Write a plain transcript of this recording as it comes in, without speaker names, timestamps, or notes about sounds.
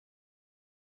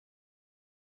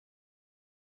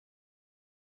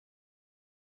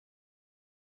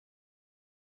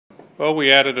Well,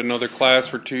 we added another class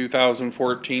for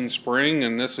 2014 spring,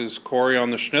 and this is Corey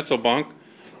on the schnitzel bunk.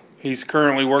 He's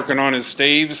currently working on his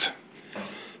staves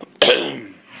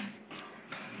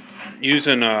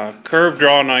using a curved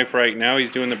draw knife right now. He's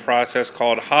doing the process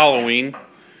called hollowing,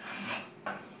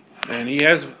 and he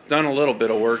has done a little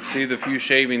bit of work. See the few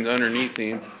shavings underneath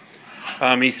him.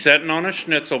 He's sitting on a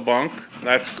schnitzel bunk.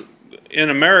 That's,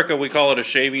 in America we call it a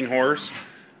shaving horse.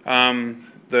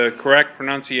 The correct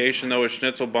pronunciation, though, is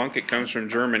schnitzel bunk. It comes from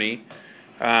Germany,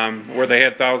 where they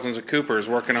had thousands of Coopers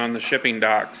working on the shipping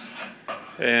docks.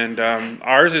 And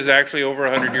ours is actually over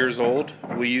 100 years old.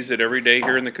 We use it every day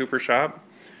here in the Cooper shop.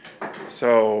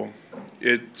 So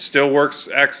it still works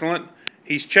excellent.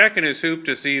 He's checking his hoop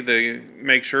to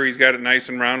make sure he's got it nice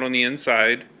and round on the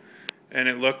inside. And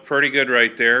it looked pretty good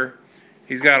right there.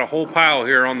 He's got a whole pile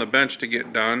here on the bench to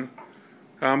get done.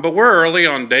 But we're early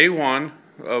on day one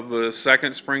of the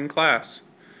second spring class.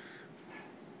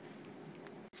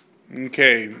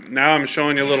 Okay, now I'm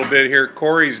showing you a little bit here.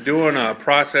 Corey's doing a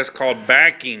process called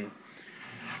backing.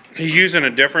 He's using a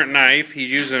different knife.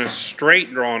 He's using a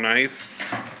straight draw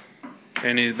knife.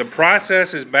 And the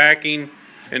process is backing.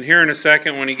 And here in a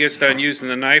second, when he gets done using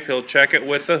the knife, he'll check it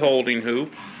with the holding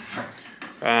hoop.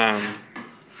 Actually,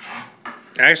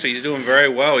 he's doing very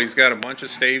well. He's got a bunch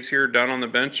of staves here done on the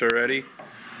bench already.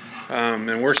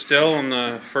 And we're still in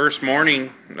the first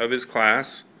morning of his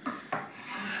class.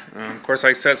 Of course,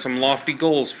 I set some lofty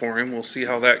goals for him. We'll see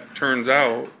how that turns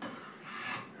out.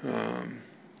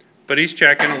 But he's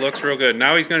checking. It looks real good.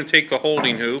 Now he's going to take the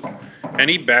holding hoop, and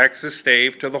he backs the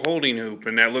stave to the holding hoop,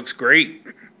 and that looks great.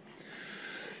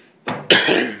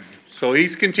 So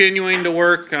he's continuing to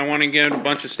work. I want to get a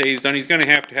bunch of staves done. He's going to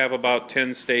have about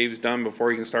 10 staves done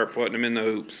before he can start putting them in the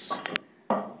hoops.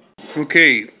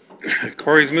 Okay.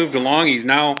 Corey's moved along. He's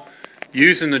now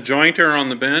using the jointer on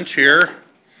the bench here.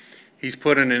 He's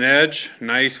putting an edge,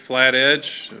 nice flat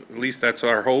edge. At least that's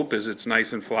our hope, is it's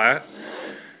nice and flat.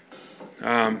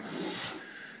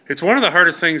 It's one of the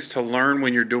hardest things to learn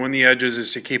when you're doing the edges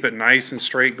is to keep it nice and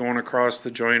straight going across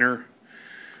the jointer.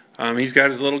 He's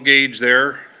got his little gauge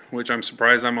there, which I'm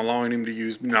surprised I'm allowing him to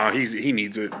use. No, he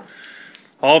needs it.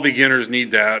 All beginners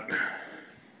need that.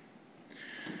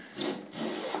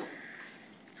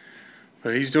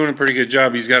 But he's doing a pretty good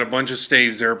job. He's got a bunch of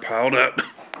staves there piled up.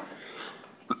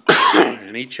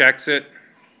 And he checks it.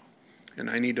 And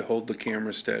I need to hold the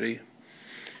camera steady.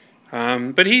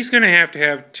 But he's going to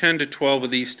have 10 to 12 of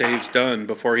these staves done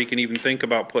before he can even think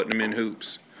about putting them in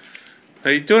hoops. Now,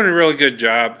 he's doing a really good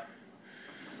job.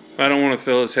 I don't want to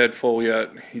fill his head full yet.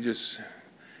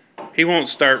 He won't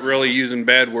start really using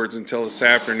bad words until this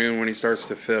afternoon when he starts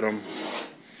to fit them.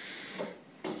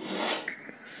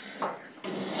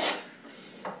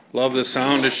 Love the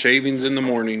sound of shavings in the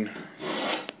morning.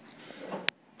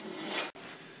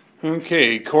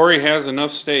 Okay, Corey has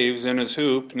enough staves in his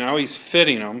hoop. Now he's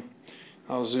fitting them.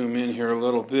 I'll zoom in here a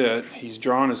little bit. He's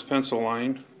drawn his pencil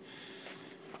line.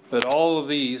 But all of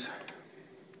these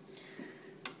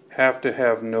have to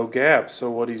have no gaps. So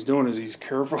what he's doing is he's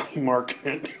carefully marking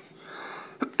it.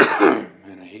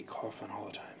 Man, I hate coughing all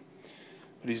the time.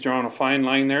 But he's drawing a fine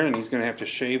line there, and he's going to have to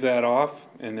shave that off,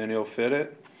 and then he'll fit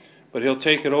it. But he'll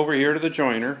take it over here to the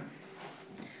joiner,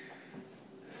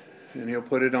 and he'll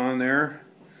put it on there,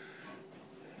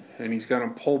 and he's going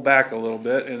to pull back a little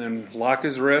bit and then lock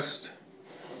his wrist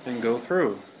and go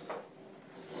through.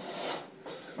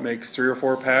 Makes 3 or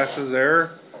 4 passes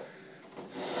there,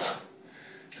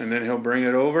 and then he'll bring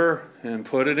it over and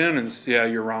put it in, and yeah,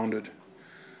 you're rounded.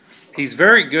 He's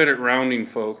very good at rounding,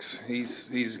 folks.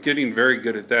 He's getting very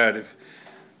good at that.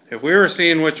 If we were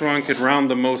seeing which one could round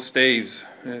the most staves,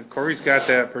 Corey's got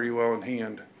that pretty well in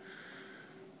hand.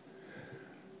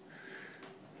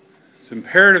 It's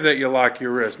imperative that you lock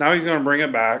your wrist. Now he's going to bring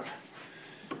it back,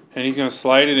 and he's going to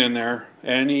slide it in there,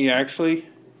 and he actually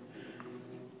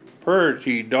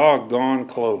pretty doggone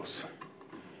close.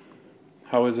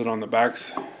 How is it on the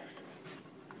backs?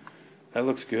 That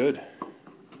looks good.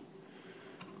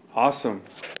 Awesome.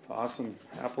 Awesome.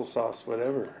 Applesauce,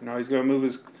 whatever. Now he's going to move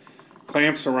his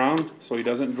clamps around so he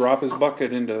doesn't drop his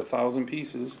bucket into 1,000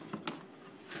 pieces,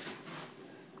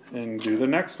 and do the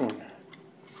next one.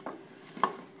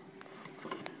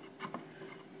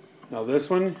 Now this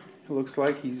one, it looks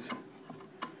like he's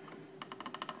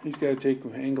got to take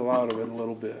the angle out of it a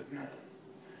little bit,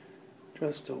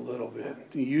 just a little bit.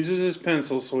 He uses his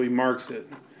pencil so he marks it.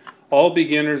 All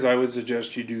beginners, I would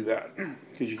suggest you do that,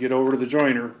 because you get over to the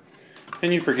joiner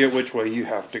and you forget which way you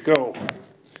have to go.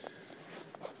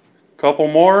 Couple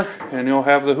more and you'll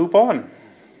have the hoop on.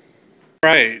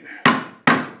 Right.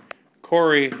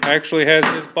 Corey actually has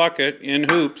his bucket in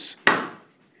hoops.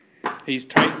 He's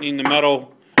tightening the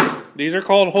metal. These are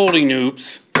called holding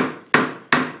hoops.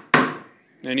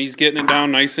 And he's getting it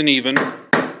down nice and even.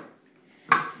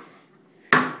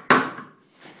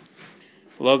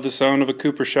 Love the sound of a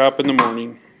Cooper shop in the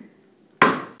morning.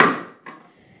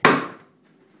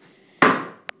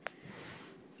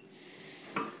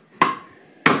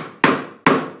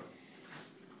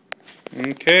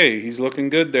 Okay, he's looking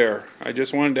good there. I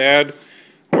just wanted to add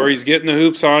where he's getting the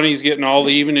hoops on, he's getting all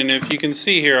even, and if you can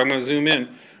see here, I'm going to zoom in,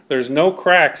 there's no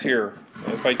cracks here.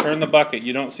 If I turn the bucket,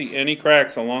 you don't see any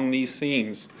cracks along these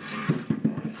seams.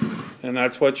 And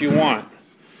that's what you want.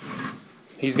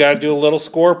 He's got to do a little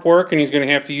scorp work, and he's going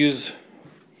to have to use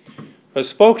a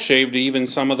spoke shave to even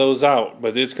some of those out,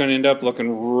 but it's going to end up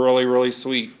looking really, really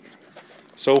sweet.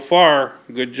 So far,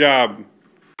 good job.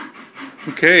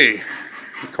 Okay.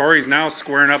 Corey's now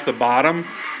squaring up the bottom.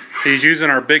 He's using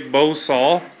our big bow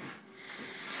saw,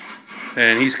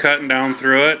 and he's cutting down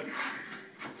through it.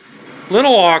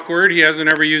 Little awkward. He hasn't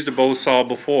ever used a bow saw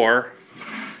before.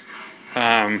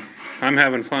 I'm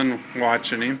having fun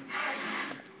watching him,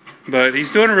 but he's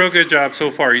doing a real good job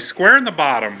so far. He's squaring the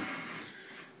bottom.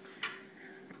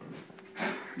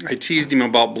 I teased him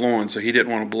about blowing, so he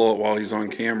didn't want to blow it while he's on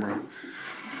camera.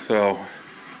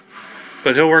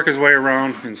 But he'll work his way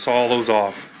around and saw those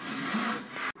off.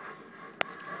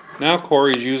 Now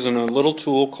Corey's using a little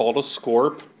tool called a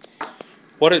scorp.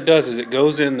 What it does is it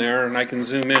goes in there, and I can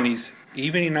zoom in, he's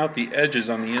evening out the edges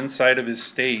on the inside of his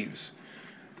staves.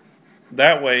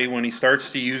 That way, when he starts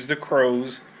to use the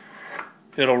crows,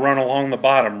 it'll run along the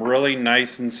bottom really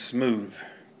nice and smooth.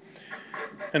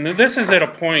 And then this is at a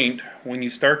point when you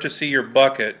start to see your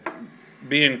bucket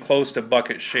being close to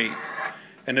bucket shape.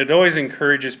 And it always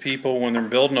encourages people when they're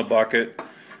building a bucket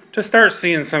to start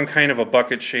seeing some kind of a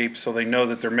bucket shape so they know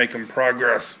that they're making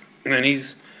progress. And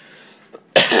he's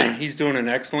doing an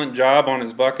excellent job on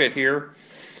his bucket here.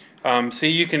 See,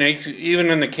 you can,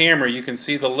 even in the camera, you can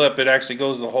see the lip. It actually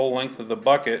goes the whole length of the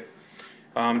bucket.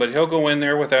 But he'll go in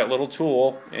there with that little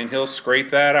tool and he'll scrape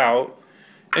that out.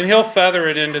 And he'll feather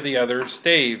it into the other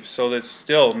stave so that it's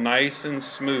still nice and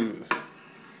smooth.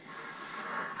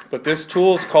 But this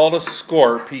tool is called a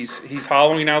scorp. He's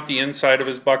hollowing out the inside of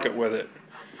his bucket with it.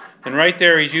 And right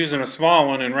there he's using a small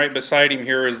one, and right beside him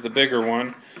here is the bigger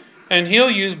one. And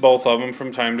he'll use both of them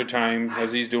from time to time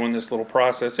as he's doing this little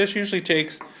process. This usually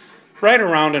takes right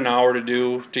around an hour to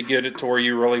do to get it to where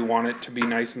you really want it to be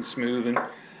nice and smooth. And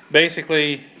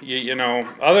basically, you know,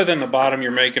 other than the bottom,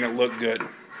 you're making it look good.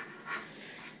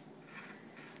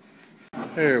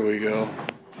 There we go.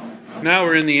 Now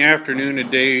we're in the afternoon of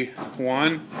day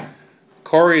one.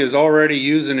 Corey is already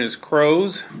using his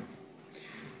crows.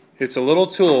 It's a little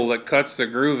tool that cuts the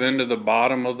groove into the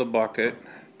bottom of the bucket.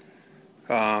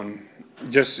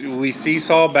 We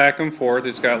seesaw back and forth.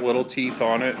 It's got little teeth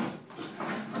on it.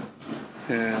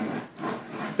 And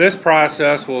this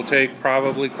process will take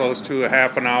probably close to a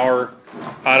half an hour.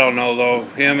 I don't know though.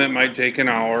 Him, it might take an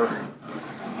hour.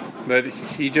 But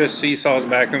he just seesaws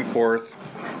back and forth.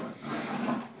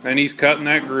 And he's cutting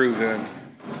that groove in.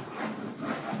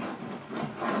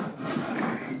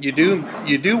 You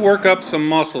do work up some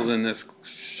muscles in this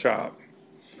shop.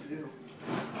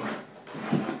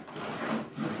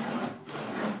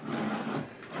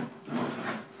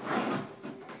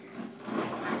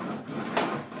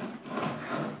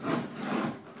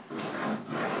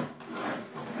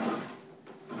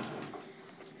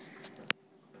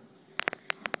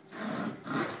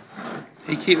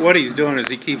 What he's doing is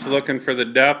he keeps looking for the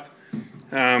depth.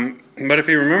 But if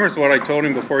he remembers what I told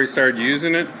him before he started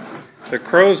using it, the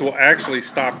crows will actually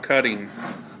stop cutting.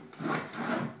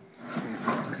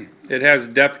 It has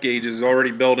depth gauges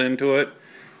already built into it,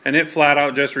 and it flat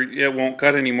out it won't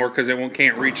cut anymore because it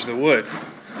can't reach the wood.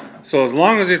 So as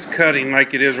long as it's cutting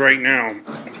like it is right now,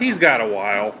 he's got a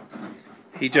while.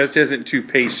 He just isn't too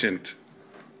patient.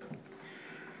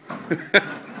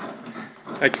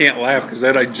 I can't laugh because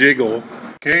then I jiggle.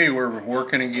 Okay, we're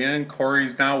working again.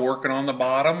 Corey's now working on the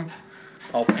bottom.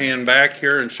 I'll pan back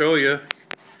here and show you.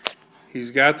 He's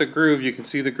got the groove. You can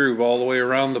see the groove all the way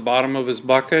around the bottom of his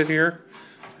bucket here.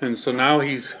 And so now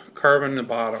he's carving the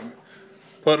bottom,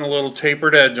 putting a little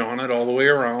tapered edge on it all the way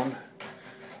around,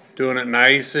 doing it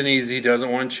nice and easy. Doesn't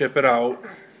want to chip it out,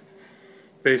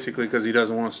 basically because he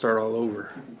doesn't want to start all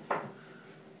over.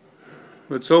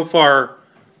 But so far,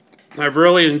 I've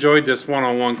really enjoyed this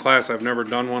one-on-one class. I've never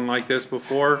done one like this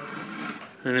before,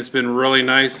 and it's been really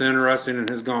nice, interesting, and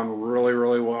has gone really,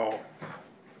 really well.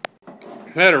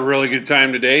 I had a really good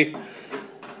time today.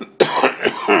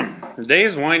 The day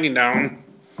is winding down.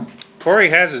 Corey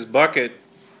has his bucket,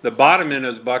 the bottom in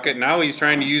his bucket. Now he's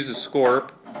trying to use a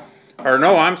scorp. Or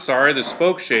no, I'm sorry, the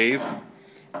spoke shave.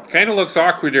 Kind of looks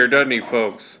awkward there, doesn't he,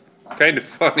 folks? Kind of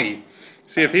funny.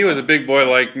 See, if he was a big boy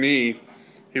like me,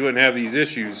 he wouldn't have these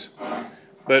issues.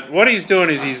 But what he's doing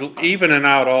is he's evening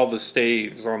out all the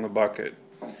staves on the bucket.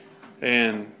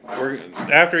 And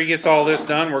after he gets all this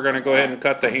done, we're going to go ahead and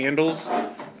cut the handles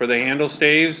for the handle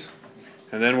staves.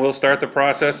 And then we'll start the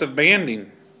process of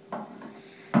banding.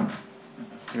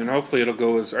 And hopefully it'll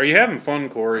go as... Are you having fun,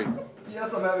 Corey?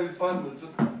 Yes, I'm having fun, but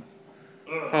just...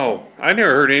 Oh, I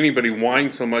never heard anybody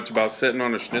whine so much about sitting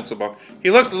on a schnitzel ball.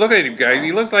 Look at him, guys.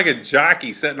 He looks like a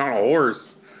jockey sitting on a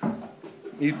horse.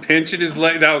 He's pinching his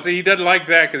leg. Now, see, he doesn't like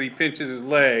that because he pinches his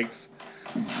legs.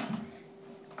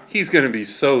 He's going to be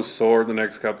so sore the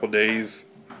next couple days.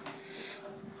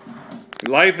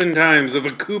 Life and times of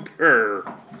a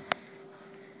Cooper.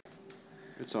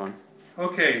 It's on.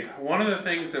 Okay, one of the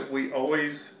things that we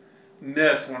always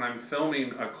miss when I'm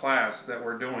filming a class that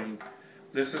we're doing,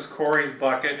 this is Corey's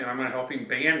bucket and I'm going to help him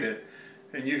band it.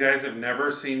 And you guys have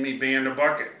never seen me band a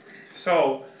bucket.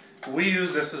 So we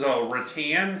use, this is a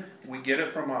rattan. We get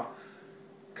it from a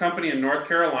company in North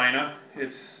Carolina.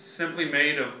 It's simply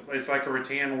made of, it's like a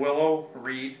rattan willow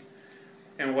reed.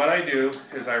 And what I do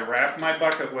is I wrap my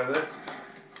bucket with it.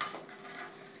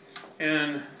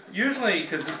 And usually,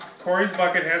 because Corey's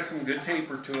bucket has some good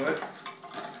taper to it,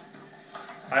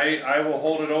 I will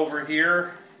hold it over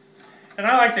here. And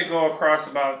I like to go across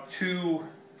about 2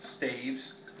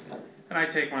 staves. And I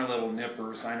take my little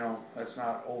nippers. I know that's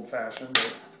not old-fashioned,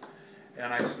 but,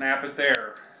 and I snap it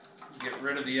there. Get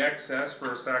rid of the excess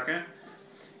for a second.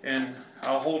 And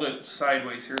I'll hold it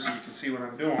sideways here so you can see what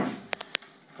I'm doing.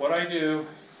 What I do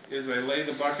is I lay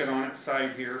the bucket on its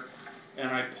side here and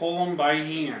I pull them by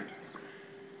hand.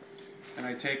 And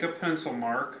I take a pencil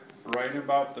mark right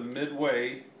about the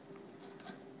midway,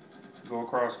 go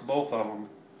across both of them.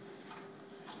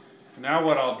 Now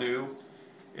what I'll do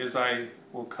is I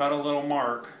will cut a little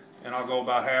mark and I'll go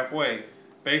about halfway.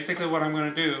 Basically what I'm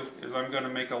going to do is I'm going to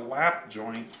make a lap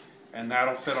joint and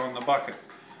that'll fit on the bucket.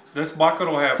 This bucket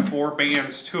will have 4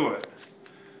 bands to it.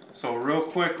 So real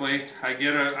quickly,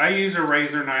 I use a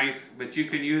razor knife, but you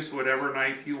can use whatever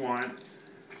knife you want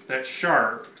that's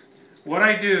sharp. What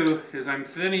I do is I'm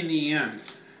thinning the end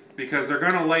because they're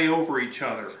going to lay over each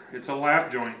other. It's a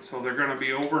lap joint, so they're going to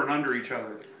be over and under each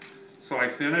other. So I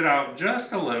thin it out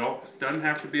just a little. Doesn't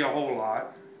have to be a whole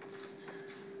lot.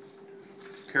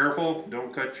 Careful,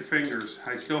 don't cut your fingers.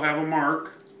 I still have a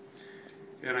mark.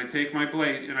 And I take my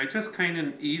blade and I just kind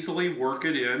of easily work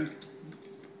it in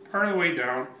part of the way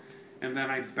down, and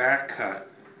then I back cut.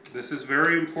 This is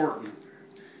very important.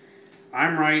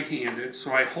 I'm right-handed,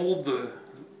 so I hold the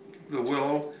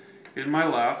willow in my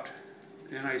left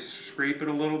and I scrape it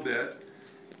a little bit,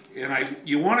 and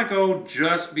you want to go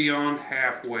just beyond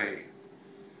halfway.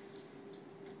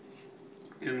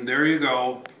 And there you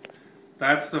go.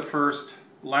 That's the first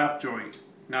lap joint.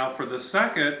 Now for the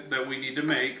second that we need to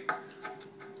make,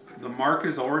 the mark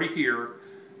is already here.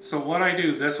 So what I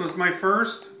do, this was my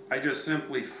first, I just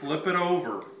simply flip it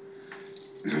over.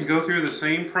 Go through the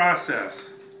same process.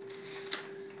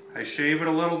 I shave it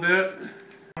a little bit.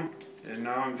 And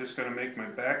now I'm just going to make my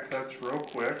back cuts real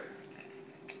quick.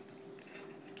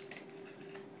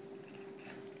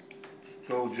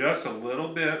 Go just a little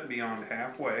bit beyond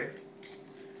halfway.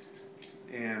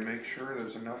 And make sure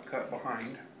there's enough cut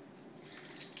behind.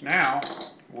 Now,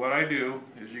 what I do,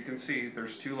 as you can see,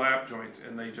 there's 2 lap joints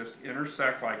and they just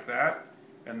intersect like that,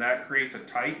 and that creates a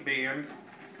tight band.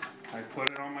 I put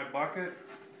it on my bucket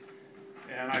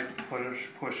and I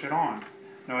push it on.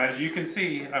 Now as you can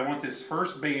see, I want this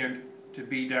first band to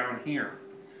be down here.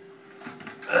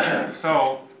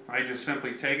 So I just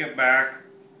simply take it back